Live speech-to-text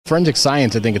Forensic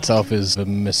science, I think, itself is a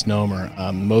misnomer.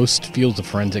 Most fields of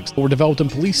forensics were developed in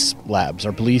police labs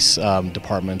or police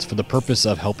departments for the purpose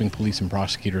of helping police and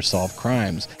prosecutors solve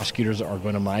crimes. Prosecutors are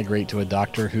going to migrate to a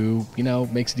doctor who,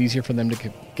 makes it easier for them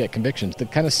to get convictions. The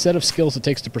kind of set of skills it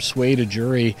takes to persuade a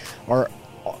jury are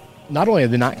not only are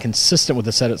they not consistent with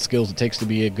the set of skills it takes to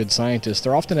be a good scientist,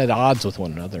 they're often at odds with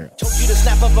one another.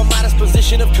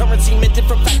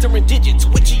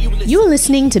 You are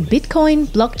listening to Bitcoin,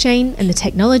 Blockchain, and the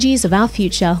Technologies of Our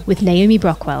Future with Naomi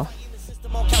Brockwell.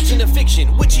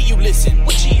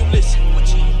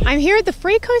 I'm here at the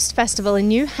Free Coast Festival in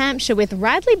New Hampshire with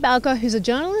Radley Balko, who's a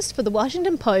journalist for the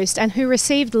Washington Post and who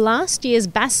received last year's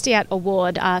Bastiat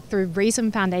Award through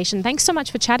Reason Foundation. Thanks so much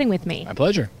for chatting with me. My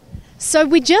pleasure. So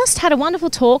we just had a wonderful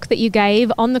talk that you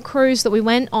gave on the cruise that we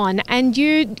went on, and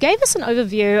you gave us an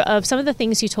overview of some of the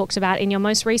things you talked about in your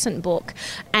most recent book,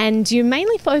 and you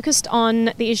mainly focused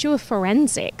on the issue of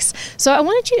forensics. So I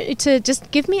wanted you to just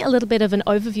give me a little bit of an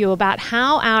overview about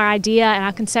how our idea and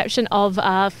our conception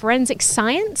of forensic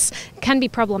science can be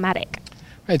problematic.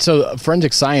 Right, so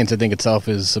forensic science, I think, itself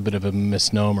is a bit of a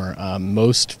misnomer.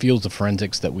 Most fields of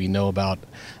forensics that we know about,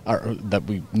 or that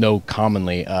we know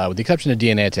commonly, with the exception of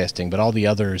DNA testing, but all the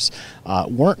others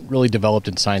weren't really developed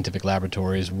in scientific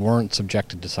laboratories, weren't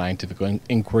subjected to scientific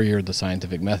inquiry or the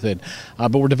scientific method,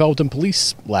 but were developed in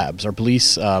police labs or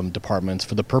police departments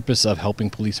for the purpose of helping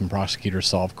police and prosecutors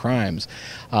solve crimes.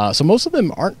 So most of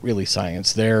them aren't really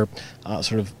science. They're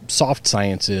sort of soft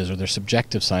sciences, or they're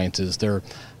subjective sciences.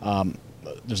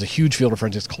 There's a huge field of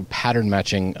forensics called pattern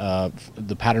matching,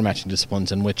 the pattern matching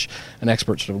disciplines, in which an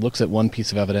expert sort of looks at one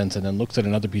piece of evidence and then looks at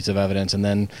another piece of evidence and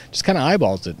then just kind of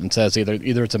eyeballs it and says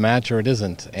either it's a match or it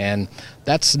isn't. And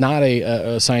that's not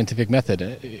a scientific method.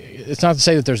 It's not to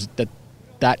say that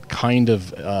that kind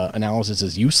of analysis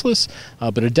is useless,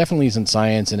 but it definitely isn't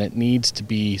science, and it needs to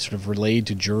be sort of relayed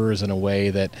to jurors in a way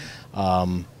that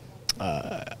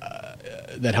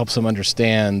that helps them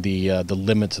understand the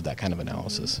limits of that kind of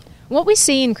analysis. What we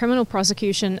see in criminal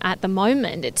prosecution at the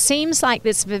moment, it seems like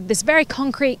this very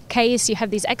concrete case. You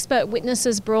have these expert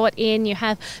witnesses brought in. You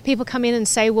have people come in and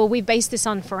say, well, we based this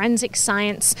on forensic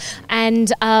science.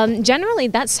 And generally,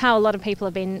 that's how a lot of people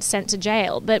have been sent to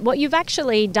jail. But what you've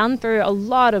actually done through a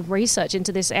lot of research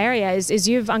into this area is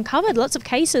you've uncovered lots of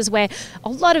cases where a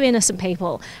lot of innocent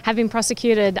people have been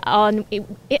prosecuted on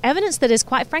evidence that is,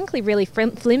 quite frankly, really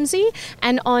flimsy,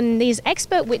 and on these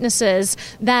expert witnesses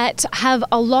that have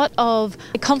a lot of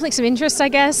conflicts of interest, I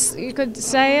guess you could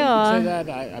say. Or say that.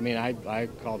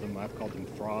 I've called them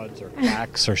frauds or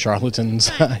quacks or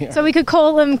charlatans. So we could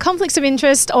call them conflicts of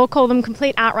interest or call them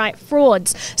complete outright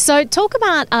frauds. So talk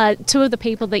about two of the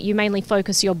people that you mainly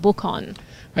focus your book on.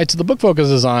 Right. So the book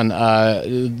focuses on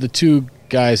the two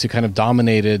guys who kind of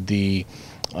dominated the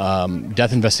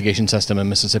death investigation system in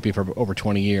Mississippi for over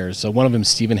 20 years. So one of them is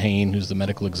Stephen Hayne, who's the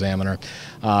medical examiner,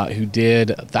 who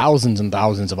did thousands and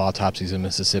thousands of autopsies in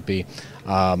Mississippi,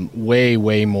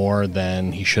 way more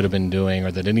than he should have been doing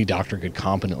or that any doctor could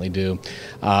competently do.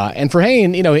 And for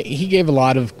Hayne, he gave a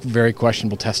lot of very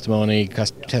questionable testimony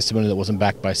that wasn't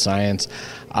backed by science.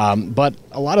 But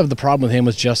a lot of the problem with him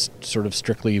was just sort of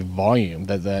strictly volume,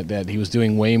 that he was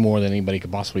doing way more than anybody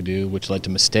could possibly do, which led to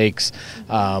mistakes.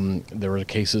 There were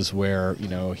cases where,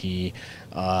 he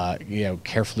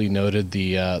carefully noted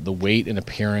the weight and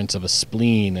appearance of a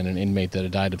spleen in an inmate that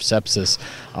had died of sepsis.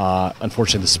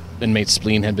 Unfortunately, the inmate's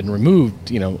spleen had been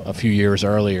removed, a few years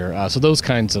earlier. So those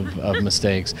kinds of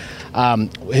mistakes.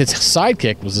 His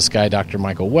sidekick was this guy, Dr.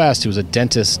 Michael West, who was a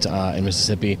dentist in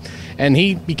Mississippi, and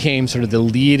he became sort of the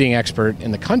leading expert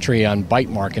in the country on bite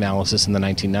mark analysis in the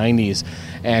 1990s.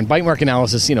 And bite mark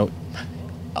analysis,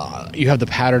 you have the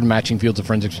pattern matching fields of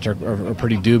forensics, which are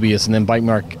pretty dubious, and then bite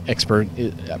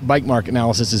mark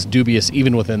analysis is dubious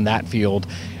even within that field,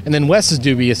 and then West is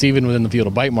dubious even within the field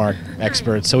of bite mark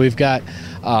experts. So we've got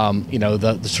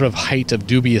the sort of height of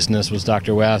dubiousness was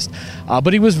Dr. West,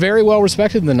 but he was very well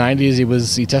respected in the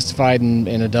 90s. He testified in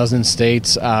a dozen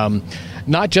states,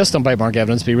 not just on bite mark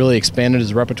evidence, but he really expanded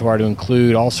his repertoire to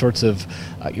include all sorts of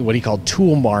what he called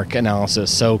tool mark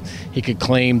analysis. So he could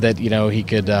claim that he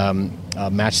could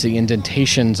match the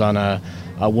indentations on a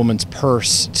woman's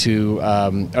purse to,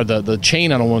 or the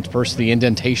chain on a woman's purse to the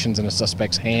indentations in a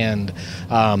suspect's hand,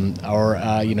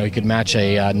 or he could match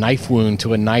a knife wound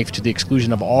to a knife to the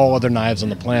exclusion of all other knives on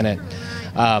the planet.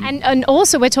 And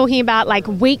also we're talking about like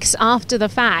weeks after the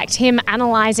fact, him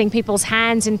analyzing people's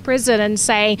hands in prison and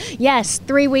saying, yes,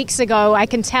 3 weeks ago I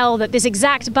can tell that this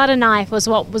exact butter knife was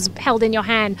what was held in your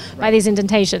hand by these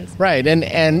indentations. Right,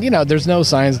 and there's no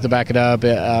science to back it up.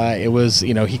 It was,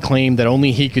 he claimed that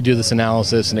only he could do this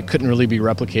analysis and it couldn't really be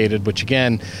replicated, which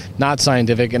again, not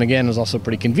scientific, and again, was also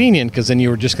pretty convenient because then you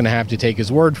were just going to have to take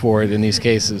his word for it in these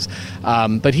cases.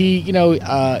 But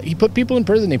he put people in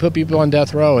prison, he put people on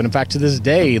death row, and in fact, to this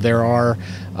day, there are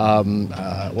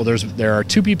there are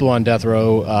 2 people on death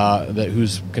row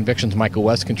whose convictions Michael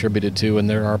West contributed to, and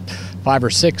there are 5 or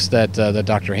 6 that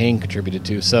Dr. Hayne contributed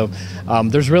to. So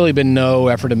there's really been no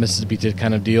effort in Mississippi to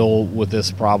kind of deal with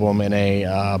this problem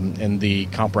in the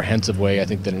comprehensive way I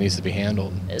think that it needs to be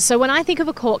handled. So when I think of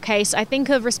a court case, I think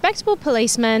of respectable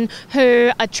policemen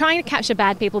who are trying to capture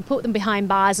bad people, put them behind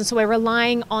bars, and so we're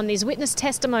relying on these witness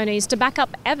testimonies to back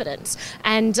up evidence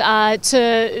and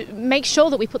to make sure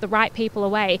that we put the right people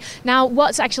away. Now,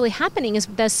 what's actually happening is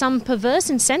there's some perverse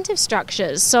incentive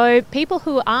structures. So people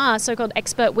who are so-called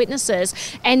expert witnesses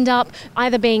end up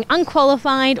either being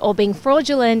unqualified or being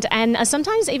fraudulent and are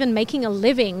sometimes even making a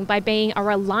living by being a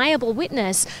reliable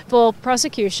witness for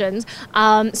prosecutions,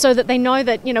 so that they know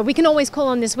that, we can always call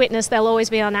on this witness, they'll always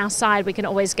be on our side, we can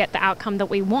always get the outcome that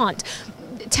we want.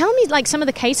 Tell me, some of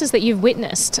the cases that you've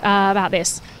witnessed about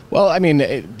this. Well,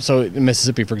 so in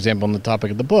Mississippi, for example, on the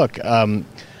topic of the book,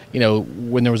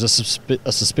 when there was a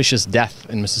suspicious death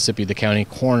in Mississippi, the county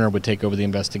coroner would take over the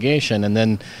investigation, and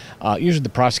then usually the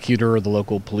prosecutor or the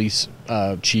local police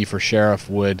chief or sheriff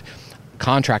would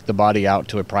contract the body out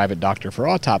to a private doctor for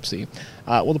autopsy.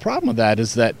 Well, the problem with that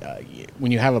is that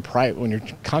when you're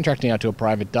contracting out to a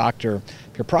private doctor,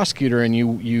 if you're a prosecutor and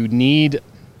you need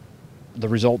the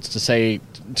results to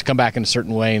come back in a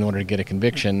certain way in order to get a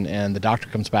conviction, and the doctor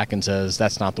comes back and says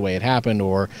that's not the way it happened,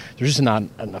 or there's just not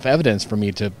enough evidence for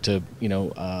me to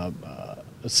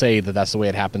say that that's the way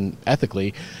it happened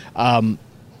ethically.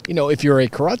 If you're a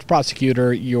corrupt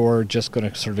prosecutor, you're just going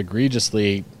to sort of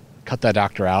egregiously cut that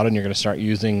doctor out, and you're going to start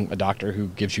using a doctor who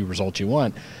gives you results you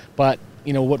want. But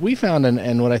what we found,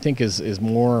 and what I think is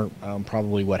more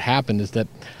probably what happened, is that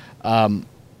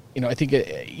I think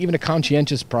even a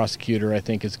conscientious prosecutor, I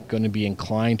think, is going to be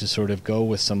inclined to sort of go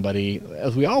with somebody,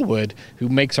 as we all would, who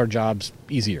makes our jobs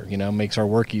easier, makes our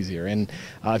work easier. And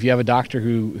if you have a doctor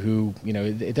who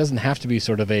it doesn't have to be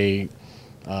sort of a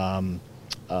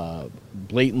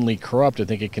blatantly corrupt. I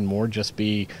think it can more just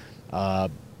be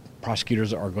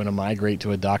prosecutors are going to migrate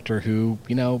to a doctor who,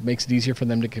 makes it easier for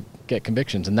them to get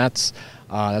convictions. And that's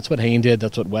what Hayne did.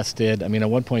 That's what West did. At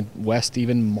one point, West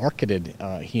even marketed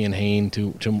he and Hayne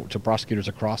to prosecutors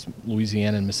across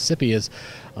Louisiana and Mississippi as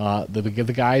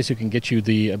the guys who can get you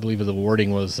I believe the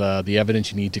wording was the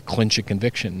evidence you need to clinch a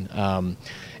conviction.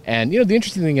 And, the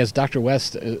interesting thing is Dr.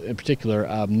 West in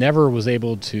particular never was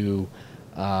able to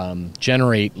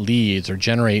generate leads or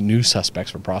generate new suspects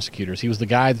for prosecutors. He was the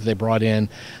guy that they brought in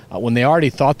when they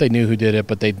already thought they knew who did it,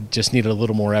 but they just needed a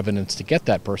little more evidence to get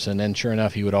that person. And sure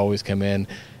enough, he would always come in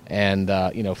and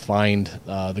find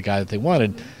the guy that they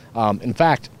wanted. In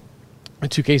fact, the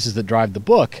 2 cases that drive the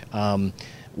book,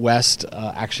 West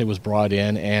actually was brought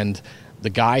in, and the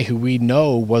guy who we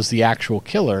know was the actual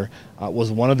killer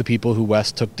was one of the people who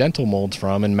West took dental molds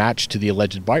from and matched to the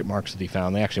alleged bite marks that he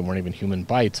found. They actually weren't even human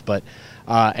bites, but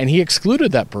and he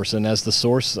excluded that person as the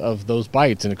source of those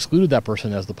bites and excluded that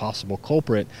person as the possible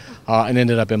culprit and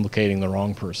ended up implicating the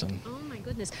wrong person. Oh my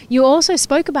goodness. You also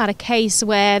spoke about a case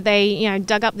where they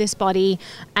dug up this body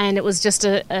and it was just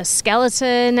a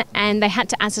skeleton, and they had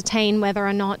to ascertain whether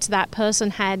or not that person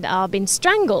had been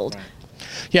strangled. Right.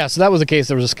 Yeah, so that was the case.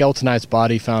 There was a skeletonized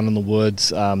body found in the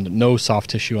woods, no soft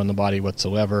tissue on the body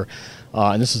whatsoever.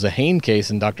 And this is a Hayne case,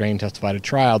 and Dr. Hayne testified at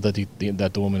trial that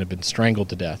the woman had been strangled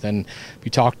to death. And if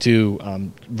you talk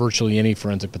to virtually any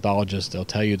forensic pathologist, they'll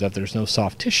tell you that there's no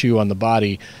soft tissue on the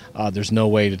body. There's no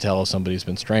way to tell if somebody's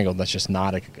been strangled. That's just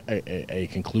not a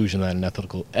conclusion that an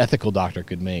ethical doctor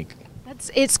could make.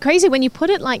 It's crazy when you put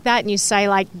it like that and you say,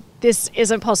 this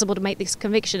isn't possible to make this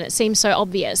conviction. It seems so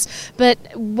obvious. But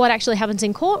what actually happens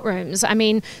in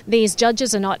courtrooms? These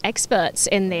judges are not experts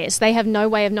in this. They have no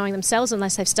way of knowing themselves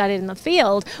unless they've studied in the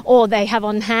field, or they have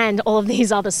on hand all of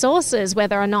these other sources,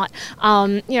 whether or not,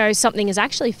 something is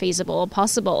actually feasible or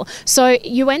possible. So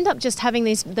you end up just having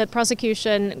the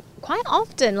prosecution quite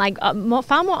often,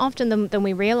 far more often than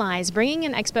we realize, bringing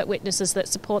in expert witnesses that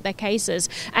support their cases,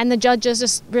 and the judges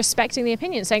just respecting the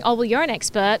opinion, saying, oh, well, you're an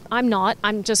expert, I'm not,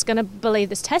 I'm just going going to believe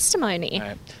this testimony.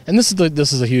 Right. And this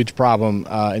is a huge problem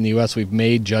in the U.S. We've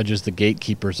made judges the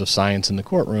gatekeepers of science in the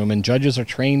courtroom, and judges are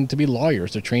trained to be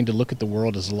lawyers. They're trained to look at the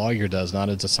world as a lawyer does, not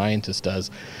as a scientist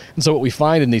does. And so what we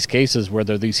find in these cases where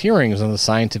there are these hearings on the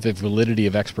scientific validity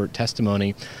of expert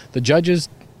testimony, the judges,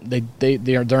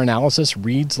 their analysis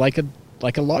reads like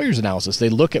a lawyer's analysis. They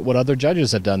look at what other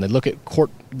judges have done. They look at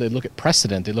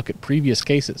precedent. They look at previous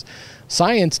cases.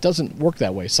 Science doesn't work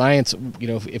that way. Science,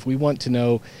 if we want to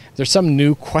know, if there's some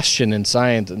new question in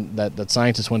science that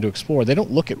scientists want to explore, they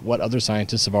don't look at what other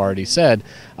scientists have already said.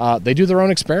 They do their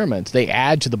own experiments. They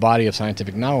add to the body of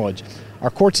scientific knowledge. Our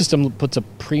court system puts a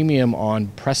premium on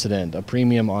precedent, a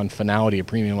premium on finality, a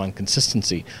premium on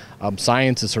consistency.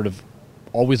 Science is sort of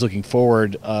always looking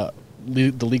forward.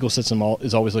 The legal system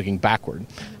is always looking backward.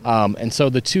 And so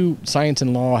the two, science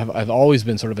and law, have always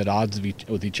been sort of at odds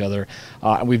with each other.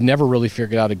 And we've never really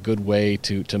figured out a good way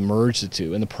to merge the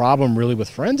two. And the problem really with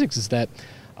forensics is that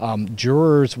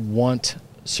jurors want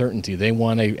certainty. They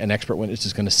want an expert witness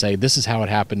who's going to say, this is how it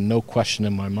happened, no question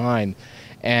in my mind.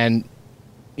 And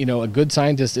a good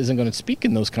scientist isn't going to speak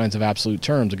in those kinds of absolute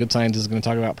terms. A good scientist is going to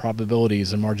talk about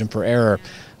probabilities and margin for error.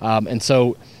 And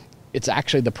so it's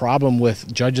actually the problem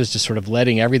with judges just sort of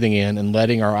letting everything in and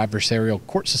letting our adversarial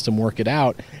court system work it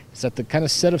out, is that the kind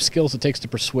of set of skills it takes to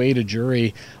persuade a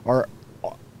jury are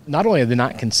not only are they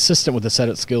not consistent with the set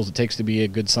of skills it takes to be a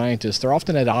good scientist, they're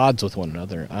often at odds with one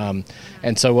another.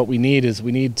 And so what we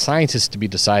need scientists to be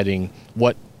deciding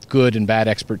what good and bad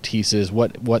expertise is,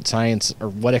 what science or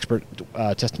what expert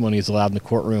testimony is allowed in the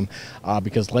courtroom,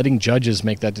 because letting judges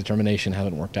make that determination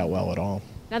hasn't worked out well at all.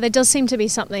 Now, there does seem to be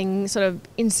something sort of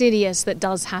insidious that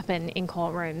does happen in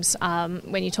courtrooms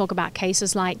when you talk about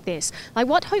cases like this. Like,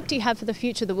 what hope do you have for the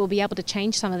future that we'll be able to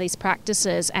change some of these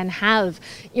practices and have,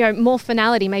 more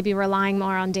finality, maybe relying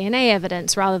more on DNA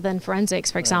evidence rather than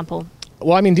forensics, for example?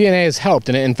 Well, I mean, DNA has helped,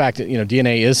 and in fact,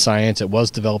 DNA is science. It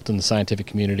was developed in the scientific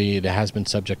community. It has been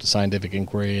subject to scientific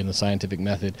inquiry and the scientific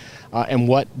method. And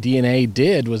what DNA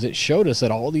did was it showed us that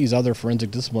all these other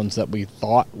forensic disciplines that we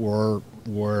thought were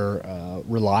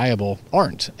reliable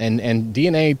aren't. And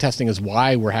DNA testing is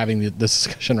why we're having this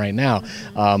discussion right now.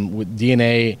 With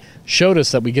DNA showed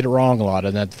us that we get it wrong a lot,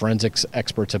 and that forensics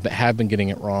experts have been getting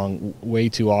it wrong way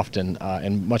too often,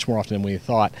 and much more often than we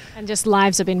thought. And just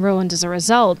lives have been ruined as a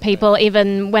result. People,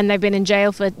 even when they've been in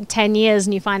jail for 10 years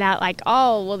and you find out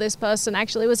this person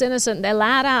actually was innocent, they're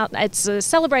let out. It's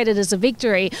celebrated as a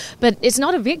victory, but it's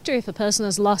not a victory if a person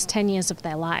has lost 10 years of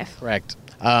their life. Correct.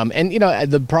 And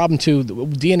the problem too,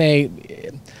 the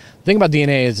thing about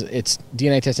DNA is it's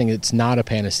DNA testing. It's not a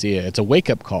panacea. It's a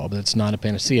wake-up call, but it's not a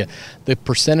panacea. The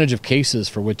percentage of cases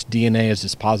for which DNA is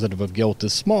dispositive of guilt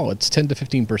is small. It's 10 to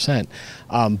 15%.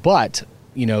 But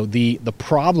the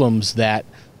problems that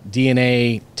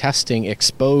DNA testing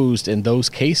exposed in those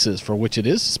cases for which it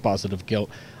is dispositive of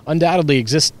guilt undoubtedly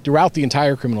exist throughout the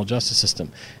entire criminal justice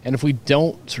system. And if we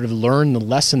don't sort of learn the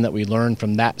lesson that we learned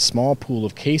from that small pool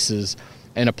of cases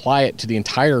and apply it to the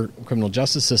entire criminal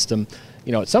justice system,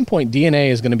 at some point DNA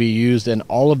is going to be used in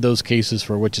all of those cases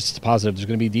for which it's positive. There's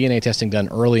going to be DNA testing done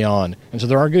early on, and so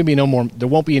there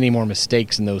won't be any more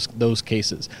mistakes in those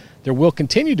cases. There will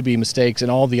continue to be mistakes in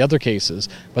all the other cases,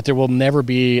 but there will never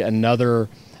be another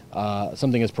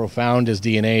something as profound as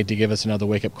DNA to give us another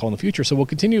wake-up call in the future. So we'll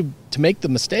continue to make the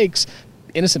mistakes.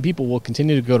 Innocent people will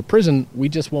continue to go to prison. We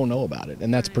just won't know about it,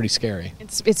 and that's pretty scary.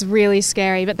 It's really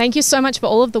scary, but thank you so much for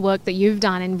all of the work that you've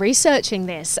done in researching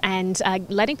this and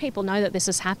letting people know that this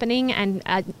is happening and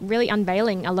really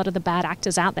unveiling a lot of the bad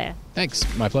actors out there. Thanks.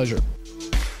 My pleasure.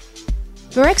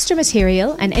 For extra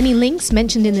material and any links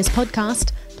mentioned in this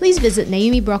podcast, please visit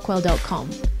NaomiBrockwell.com.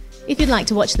 If you'd like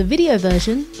to watch the video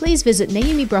version, please visit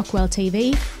Naomi Brockwell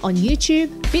TV on YouTube,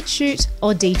 BitChute,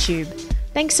 or DTube.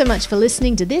 Thanks so much for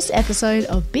listening to this episode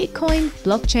of Bitcoin,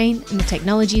 Blockchain, and the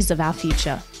Technologies of Our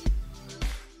Future.